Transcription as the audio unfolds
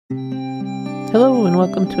Hello and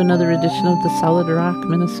welcome to another edition of the Solid Rock,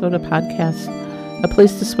 Minnesota podcast, a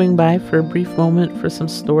place to swing by for a brief moment for some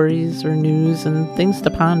stories or news and things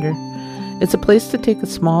to ponder. It's a place to take a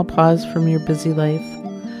small pause from your busy life.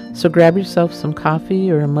 So grab yourself some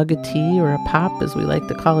coffee or a mug of tea or a pop, as we like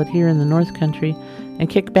to call it here in the North Country, and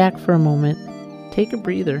kick back for a moment. Take a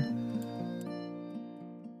breather.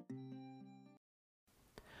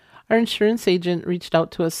 Our insurance agent reached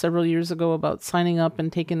out to us several years ago about signing up and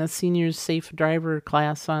taking a seniors safe driver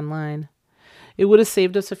class online. It would have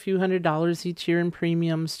saved us a few $100s each year in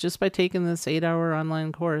premiums just by taking this 8-hour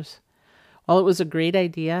online course. While it was a great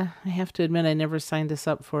idea, I have to admit I never signed us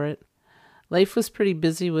up for it. Life was pretty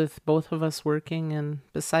busy with both of us working, and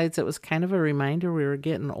besides, it was kind of a reminder we were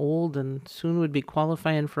getting old and soon would be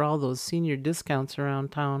qualifying for all those senior discounts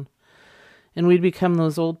around town. And we'd become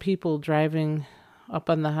those old people driving up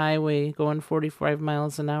on the highway going 45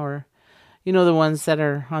 miles an hour. You know, the ones that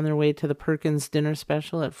are on their way to the Perkins dinner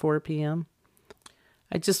special at 4 p.m.?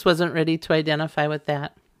 I just wasn't ready to identify with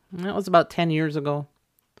that. That was about 10 years ago.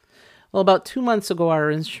 Well, about 2 months ago, our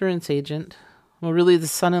insurance agent, really the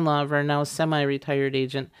son-in-law of our now semi-retired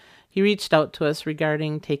agent, he reached out to us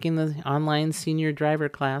regarding taking the online senior driver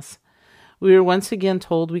class. We were once again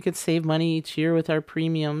told we could save money each year with our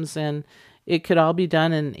premiums, and it could all be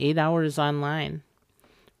done in 8 hours online.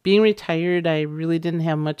 Being retired, I really didn't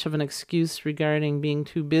have much of an excuse regarding being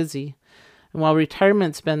too busy. And while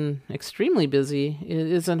retirement's been extremely busy, it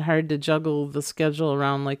isn't hard to juggle the schedule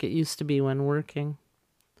around like it used to be when working.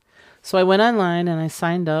 So I went online and I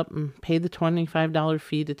signed up and paid the $25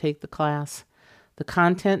 fee to take the class. The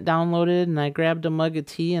content downloaded and I grabbed a mug of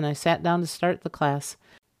tea and I sat down to start the class.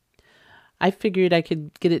 I figured I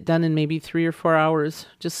could get it done in maybe 3 or 4 hours,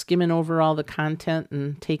 just skimming over all the content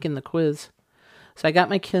and taking the quiz. So I got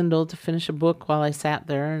my Kindle to finish a book while I sat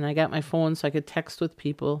there, and I got my phone so I could text with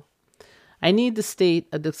people. I need to state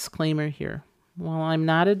a disclaimer here. While I'm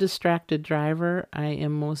not a distracted driver, I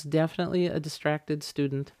am most definitely a distracted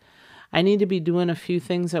student. I need to be doing a few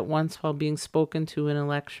things at once while being spoken to in a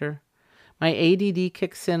lecture. My ADD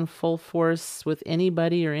kicks in full force with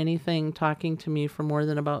anybody or anything talking to me for more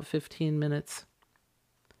than about 15 minutes.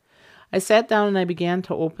 I sat down and I began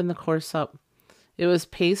to open the course up. It was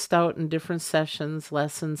paced out in different sessions,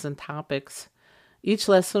 lessons, and topics. Each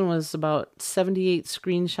lesson was about 78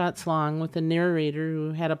 screenshots long with a narrator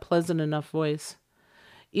who had a pleasant enough voice.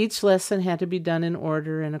 Each lesson had to be done in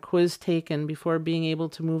order and a quiz taken before being able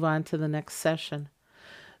to move on to the next session.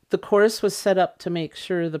 The course was set up to make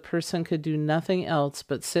sure the person could do nothing else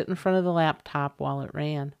but sit in front of the laptop while it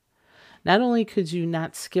ran. Not only could you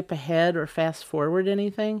not skip ahead or fast forward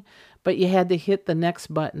anything, but you had to hit the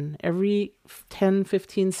next button every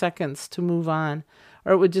 10-15 seconds to move on,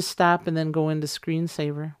 or it would just stop and then go into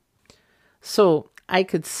screensaver. So I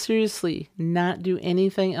could seriously not do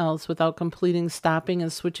anything else without completing stopping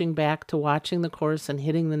and switching back to watching the course and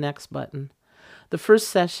hitting the next button. The first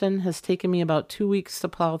session has taken me about 2 weeks to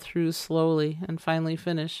plow through slowly and finally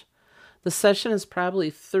finish. The session is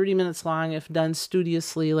probably 30 minutes long if done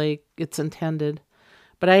studiously like it's intended.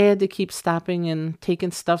 But I had to keep stopping and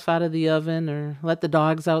taking stuff out of the oven or let the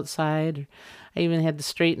dogs outside. Or I even had to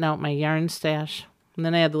straighten out my yarn stash. And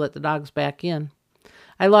then I had to let the dogs back in.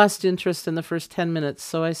 I lost interest in the first 10 minutes,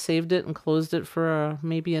 so I saved it and closed it for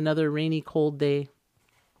maybe another rainy, cold day.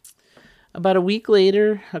 About a week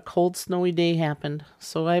later, a cold, snowy day happened.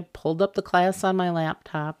 So I pulled up the class on my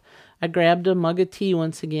laptop. I grabbed a mug of tea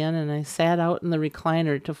once again, and I sat out in the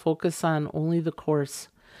recliner to focus on only the course.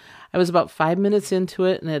 I was about 5 minutes into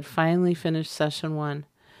it and had finally finished session 1.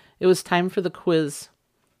 It was time for the quiz.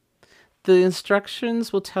 The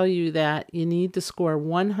instructions will tell you that you need to score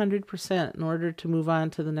 100% in order to move on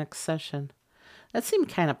to the next session. That seemed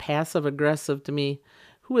kind of passive-aggressive to me.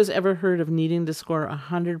 Who has ever heard of needing to score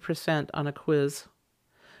 100% on a quiz?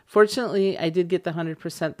 Fortunately, I did get the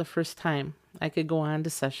 100% the first time. I could go on to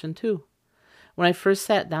session 2. When I first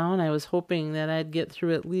sat down, I was hoping that I'd get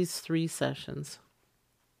through at least 3 sessions.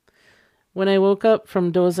 When I woke up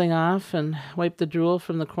from dozing off and wiped the drool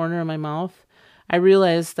from the corner of my mouth, I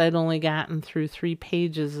realized I'd only gotten through 3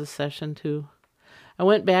 pages of session 2. I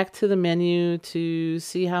went back to the menu to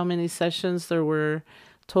see how many sessions there were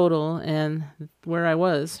total and where I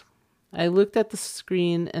was. I looked at the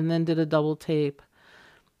screen and then did a double tape.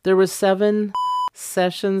 There were 7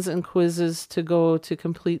 sessions and quizzes to go to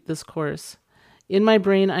complete this course. In my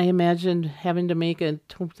brain, I imagined having to make a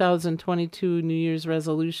 2022 New Year's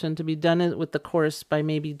resolution to be done with the course by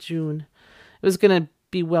maybe June. It was going to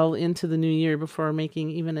be well into the new year before making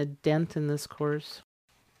even a dent in this course.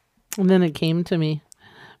 And then it came to me.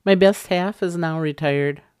 My best half is now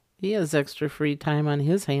retired. He has extra free time on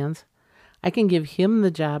his hands. I can give him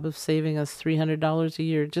the job of saving us $300 a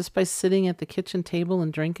year just by sitting at the kitchen table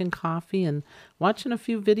and drinking coffee and watching a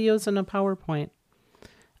few videos and a PowerPoint.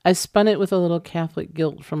 I spun it with a little Catholic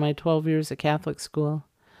guilt from my 12 years at Catholic school.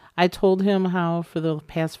 I told him how for the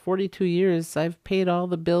past 42 years I've paid all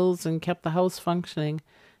the bills and kept the house functioning,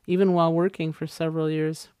 even while working for several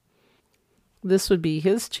years. This would be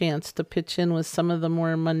his chance to pitch in with some of the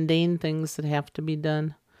more mundane things that have to be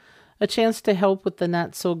done. A chance to help with the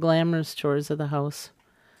not-so-glamorous chores of the house.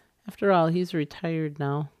 After all, he's retired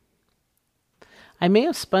now. I may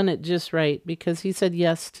have spun it just right because he said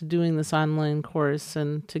yes to doing this online course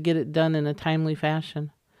and to get it done in a timely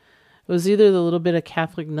fashion. It was either the little bit of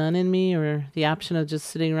Catholic nun in me or the option of just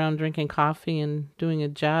sitting around drinking coffee and doing a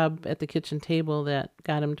job at the kitchen table that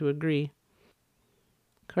got him to agree.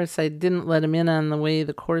 Of course, I didn't let him in on the way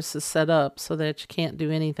the course is set up so that you can't do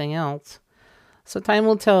anything else. So time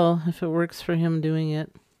will tell if it works for him doing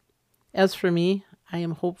it. As for me, I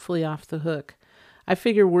am hopefully off the hook. I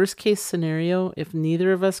figure worst case scenario, if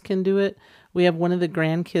neither of us can do it, we have one of the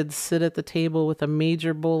grandkids sit at the table with a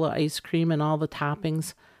major bowl of ice cream and all the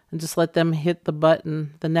toppings and just let them hit the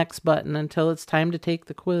next button until it's time to take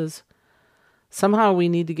the quiz. Somehow we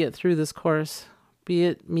need to get through this course, be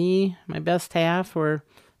it me, my best half, or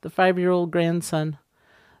the 5-year-old grandson.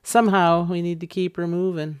 Somehow we need to keep her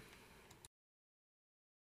moving.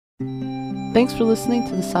 Thanks for listening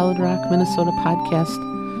to the Solid Rock, Minnesota podcast.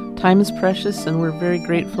 Time is precious, and we're very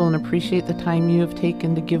grateful and appreciate the time you have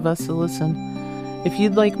taken to give us a listen. If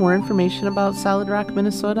you'd like more information about Solid Rock,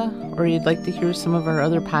 Minnesota, or you'd like to hear some of our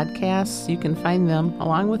other podcasts, you can find them,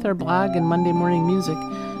 along with our blog and Monday morning music,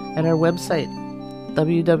 at our website,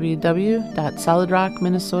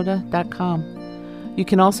 www.solidrockminnesota.com. You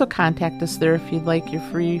can also contact us there if you'd like your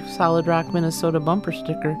free Solid Rock, Minnesota bumper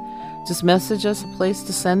sticker. Just message us a place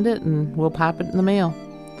to send it, and we'll pop it in the mail.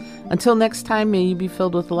 Until next time, may you be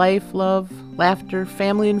filled with life, love, laughter,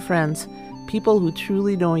 family, and friends, people who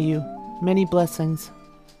truly know you. Many blessings.